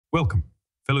Welcome,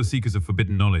 fellow seekers of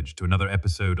forbidden knowledge, to another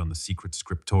episode on the Secret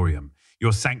Scriptorium,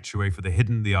 your sanctuary for the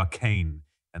hidden, the arcane,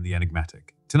 and the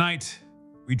enigmatic. Tonight,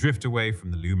 we drift away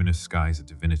from the luminous skies of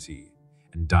divinity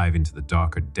and dive into the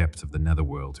darker depths of the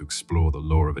netherworld to explore the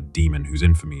lore of a demon whose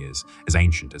infamy is as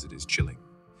ancient as it is chilling.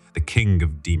 The king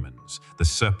of demons, the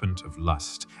serpent of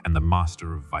lust, and the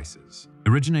master of vices.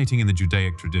 Originating in the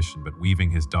Judaic tradition but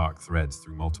weaving his dark threads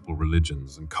through multiple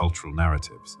religions and cultural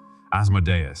narratives,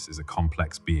 Asmodeus is a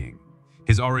complex being.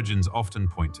 His origins often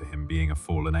point to him being a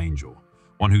fallen angel,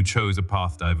 one who chose a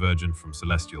path divergent from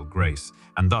celestial grace,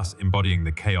 and thus embodying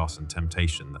the chaos and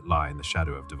temptation that lie in the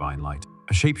shadow of divine light.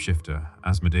 A shapeshifter,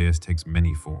 Asmodeus takes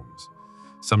many forms.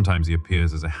 Sometimes he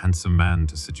appears as a handsome man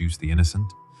to seduce the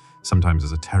innocent, sometimes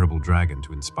as a terrible dragon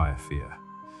to inspire fear.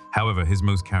 However, his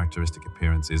most characteristic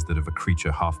appearance is that of a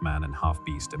creature half man and half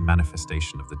beast, a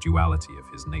manifestation of the duality of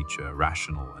his nature,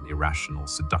 rational and irrational,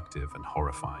 seductive and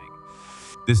horrifying.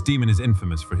 This demon is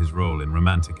infamous for his role in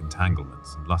romantic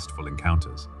entanglements and lustful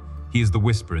encounters. He is the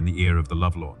whisper in the ear of the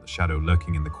lovelorn, the shadow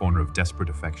lurking in the corner of desperate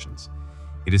affections.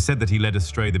 It is said that he led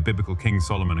astray the biblical King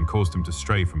Solomon and caused him to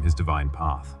stray from his divine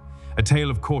path. A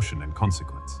tale of caution and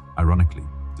consequence, ironically,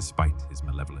 despite his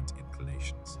malevolent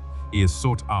inclinations. He is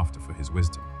sought after for his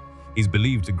wisdom. He is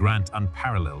believed to grant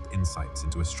unparalleled insights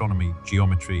into astronomy,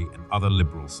 geometry, and other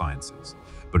liberal sciences.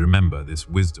 But remember, this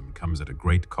wisdom comes at a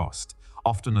great cost,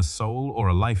 often a soul or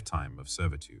a lifetime of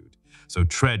servitude. So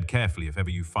tread carefully if ever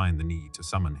you find the need to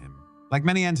summon him. Like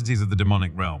many entities of the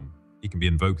demonic realm, he can be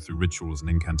invoked through rituals and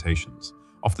incantations,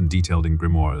 often detailed in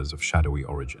grimoires of shadowy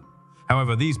origin.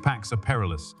 However, these pacts are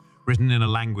perilous, written in a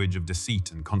language of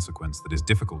deceit and consequence that is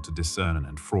difficult to discern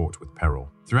and fraught with peril.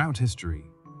 Throughout history,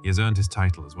 he has earned his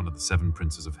title as one of the 7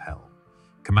 princes of hell,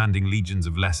 commanding legions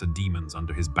of lesser demons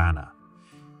under his banner.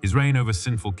 His reign over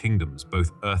sinful kingdoms,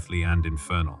 both earthly and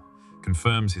infernal,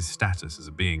 confirms his status as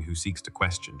a being who seeks to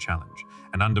question, challenge,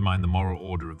 and undermine the moral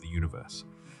order of the universe.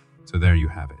 So there you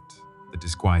have it, the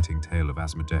disquieting tale of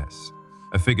Asmodeus,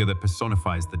 a figure that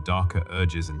personifies the darker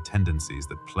urges and tendencies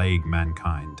that plague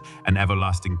mankind, an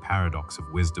everlasting paradox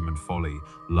of wisdom and folly,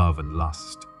 love and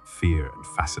lust, fear and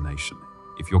fascination.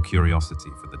 If your curiosity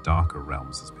for the darker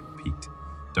realms has been piqued,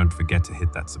 don't forget to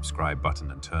hit that subscribe button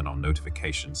and turn on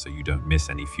notifications so you don't miss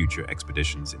any future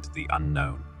expeditions into the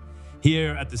unknown.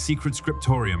 Here at the Secret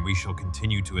Scriptorium, we shall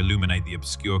continue to illuminate the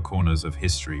obscure corners of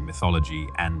history, mythology,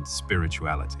 and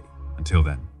spirituality. Until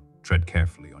then, tread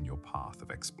carefully on your path of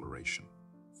exploration.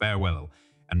 Farewell,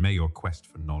 and may your quest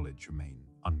for knowledge remain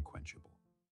unquenchable.